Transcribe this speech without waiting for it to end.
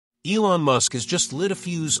Elon Musk has just lit a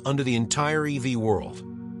fuse under the entire EV world.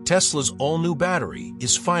 Tesla's all-new battery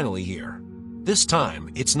is finally here. This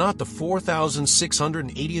time, it's not the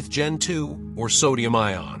 4680th Gen 2 or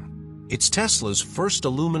sodium-ion. It's Tesla's first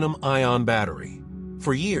aluminum-ion battery.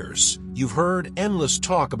 For years, you've heard endless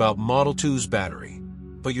talk about Model 2's battery,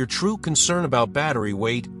 but your true concern about battery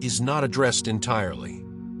weight is not addressed entirely.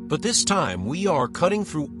 But this time, we are cutting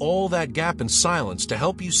through all that gap in silence to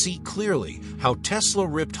help you see clearly how Tesla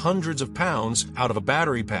ripped hundreds of pounds out of a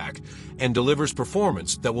battery pack and delivers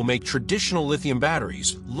performance that will make traditional lithium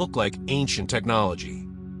batteries look like ancient technology.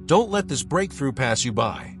 Don't let this breakthrough pass you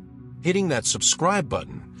by. Hitting that subscribe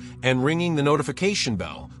button and ringing the notification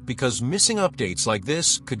bell, because missing updates like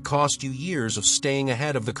this could cost you years of staying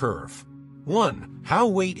ahead of the curve. 1. How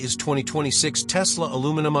weight is 2026 Tesla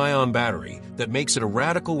aluminum-ion battery that makes it a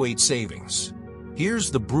radical weight savings? Here's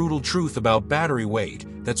the brutal truth about battery weight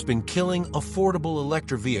that's been killing affordable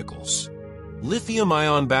electric vehicles.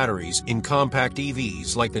 Lithium-ion batteries in compact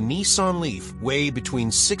EVs like the Nissan Leaf weigh between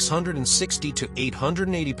 660 to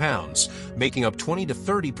 880 pounds, making up 20 to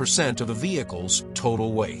 30% of a vehicle's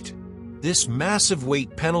total weight. This massive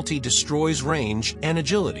weight penalty destroys range and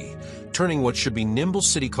agility, turning what should be nimble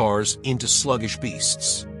city cars into sluggish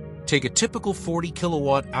beasts. Take a typical 40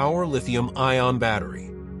 kilowatt-hour lithium-ion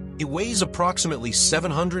battery. It weighs approximately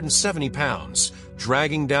 770 pounds,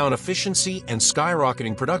 dragging down efficiency and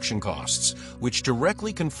skyrocketing production costs, which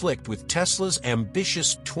directly conflict with Tesla's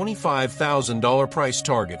ambitious $25,000 price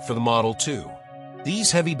target for the Model 2.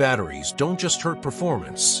 These heavy batteries don't just hurt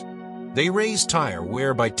performance. They raise tire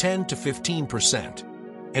wear by 10 to 15%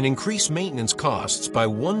 and increase maintenance costs by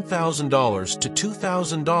 $1,000 to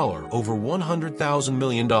 $2,000 over $100,000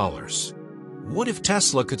 million. What if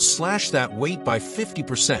Tesla could slash that weight by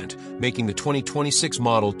 50%, making the 2026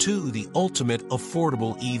 Model 2 the ultimate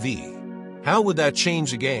affordable EV? How would that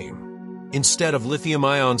change the game? Instead of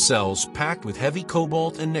lithium-ion cells packed with heavy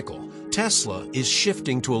cobalt and nickel, Tesla is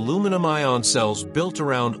shifting to aluminum-ion cells built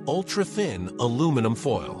around ultra-thin aluminum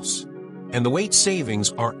foils. And the weight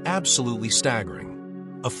savings are absolutely staggering.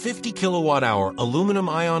 A 50 kilowatt-hour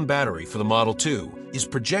aluminum-ion battery for the Model 2 is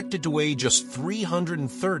projected to weigh just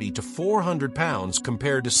 330 to 400 pounds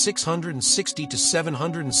compared to 660 to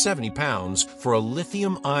 770 pounds for a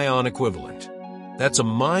lithium-ion equivalent. That's a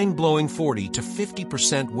mind-blowing 40 to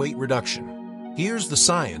 50% weight reduction. Here's the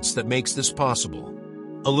science that makes this possible.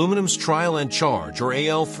 Aluminum's Trial and Charge, or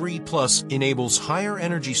Al3+, enables higher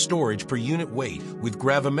energy storage per unit weight with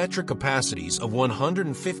gravimetric capacities of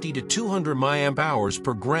 150 to 200 mAh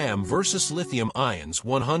per gram versus lithium-ion's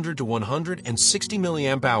 100 to 160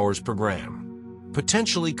 mAh per gram,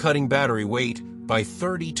 potentially cutting battery weight by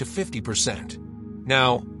 30 to 50%.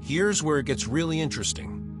 Now, here's where it gets really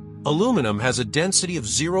interesting. Aluminum has a density of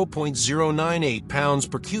 0.098 pounds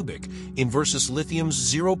per cubic in versus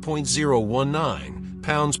lithium's 0.019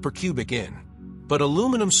 pounds per cubic in. But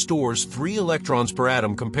aluminum stores 3 electrons per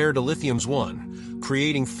atom compared to lithium's 1,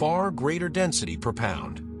 creating far greater density per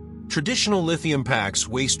pound. Traditional lithium packs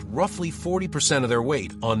waste roughly 40% of their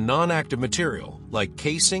weight on non-active material like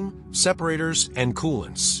casing, separators, and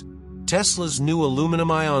coolants. Tesla's new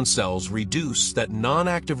aluminum-ion cells reduce that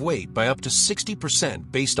non-active weight by up to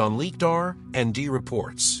 60% based on leaked R&D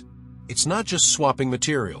reports. It's not just swapping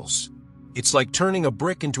materials. It's like turning a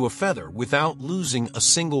brick into a feather without losing a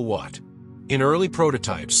single watt. In early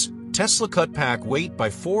prototypes, Tesla cut pack weight by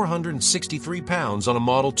 463 pounds on a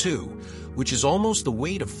Model 2, which is almost the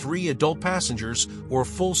weight of 3 adult passengers or a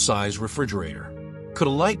full-size refrigerator. Could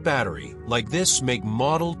a light battery like this make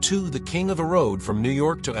Model 2 the king of the road from New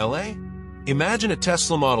York to LA? Imagine a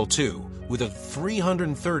Tesla Model 2 with a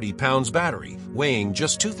 330 pounds battery, weighing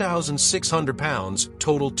just 2,600 pounds,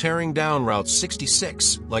 total tearing down Route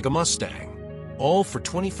 66 like a Mustang. All for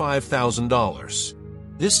 $25,000.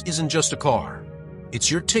 This isn't just a car. It's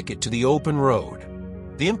your ticket to the open road.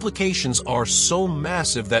 The implications are so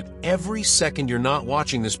massive that every second you're not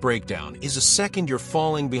watching this breakdown is a second you're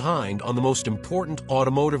falling behind on the most important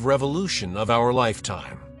automotive revolution of our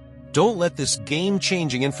lifetime. Don't let this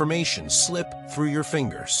game-changing information slip through your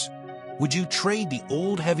fingers. Would you trade the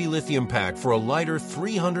old heavy lithium pack for a lighter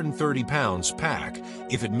 330 pounds pack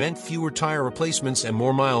if it meant fewer tire replacements and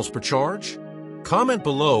more miles per charge? Comment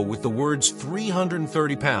below with the words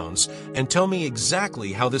 330 pounds and tell me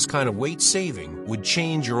exactly how this kind of weight saving would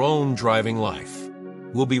change your own driving life.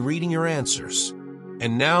 We'll be reading your answers.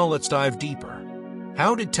 And now let's dive deeper.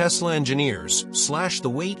 How did Tesla engineers slash the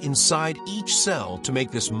weight inside each cell to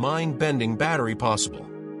make this mind-bending battery possible?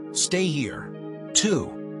 Stay here.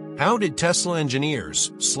 2. How did Tesla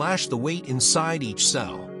engineers slash the weight inside each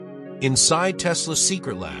cell? Inside Tesla's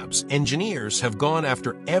secret labs, engineers have gone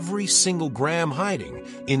after every single gram hiding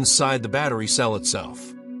inside the battery cell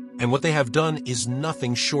itself. And what they have done is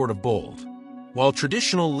nothing short of bold. While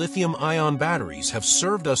traditional lithium-ion batteries have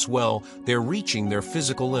served us well, they're reaching their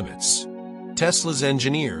physical limits. Tesla's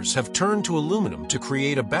engineers have turned to aluminum to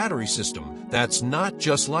create a battery system that's not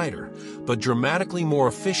just lighter, but dramatically more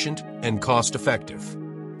efficient and cost-effective.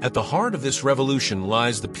 At the heart of this revolution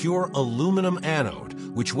lies the pure aluminum anode,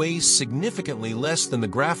 which weighs significantly less than the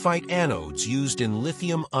graphite anodes used in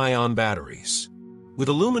lithium-ion batteries. With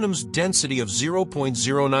aluminum's density of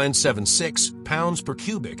 0.0976 pounds per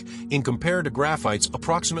cubic in compared to graphite's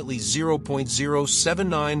approximately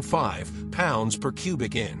 0.0795 pounds per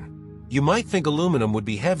cubic in. You might think aluminum would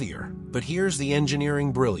be heavier, but here's the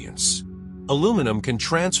engineering brilliance. Aluminum can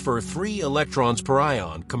transfer 3 electrons per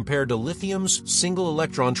ion compared to lithium's single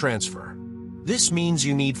electron transfer. This means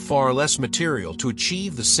you need far less material to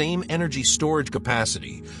achieve the same energy storage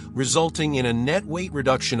capacity, resulting in a net weight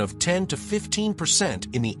reduction of 10 to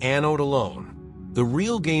 15% in the anode alone. The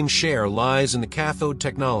real game share lies in the cathode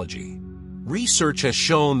technology. Research has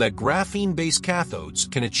shown that graphene-based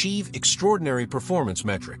cathodes can achieve extraordinary performance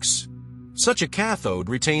metrics. Such a cathode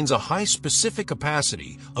retains a high specific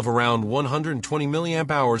capacity of around 120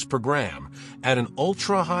 mAh per gram at an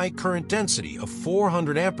ultra-high current density of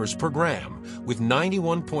 400 amperes per gram with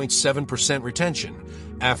 91.7% retention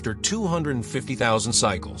after 250,000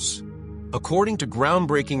 cycles. According to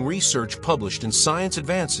groundbreaking research published in Science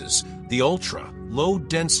Advances, the ultra-low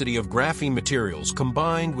density of graphene materials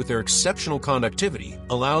combined with their exceptional conductivity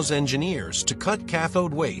allows engineers to cut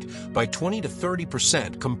cathode weight by 20 to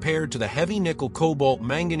 30% compared to the heavy nickel cobalt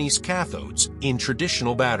manganese cathodes in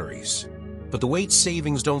traditional batteries. But the weight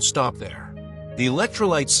savings don't stop there. The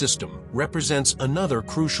electrolyte system represents another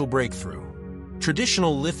crucial breakthrough.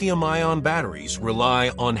 Traditional lithium-ion batteries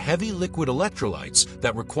rely on heavy liquid electrolytes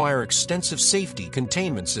that require extensive safety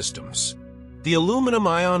containment systems. The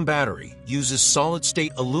aluminum-ion battery uses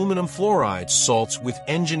solid-state aluminum fluoride salts with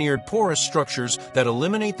engineered porous structures that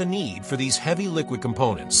eliminate the need for these heavy liquid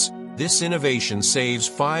components. This innovation saves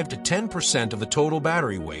 5 to 10% of the total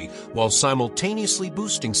battery weight while simultaneously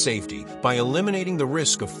boosting safety by eliminating the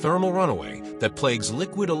risk of thermal runaway that plagues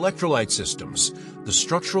liquid electrolyte systems. The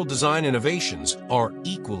structural design innovations are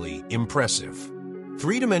equally impressive.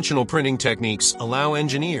 Three-dimensional printing techniques allow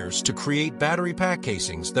engineers to create battery pack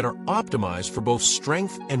casings that are optimized for both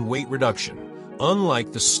strength and weight reduction.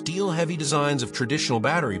 Unlike the steel-heavy designs of traditional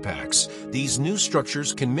battery packs, these new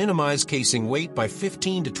structures can minimize casing weight by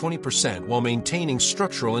 15 to 20% while maintaining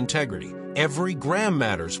structural integrity. Every gram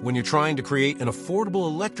matters when you're trying to create an affordable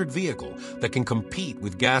electric vehicle that can compete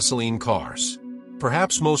with gasoline cars.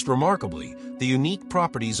 Perhaps most remarkably, the unique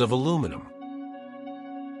properties of aluminum.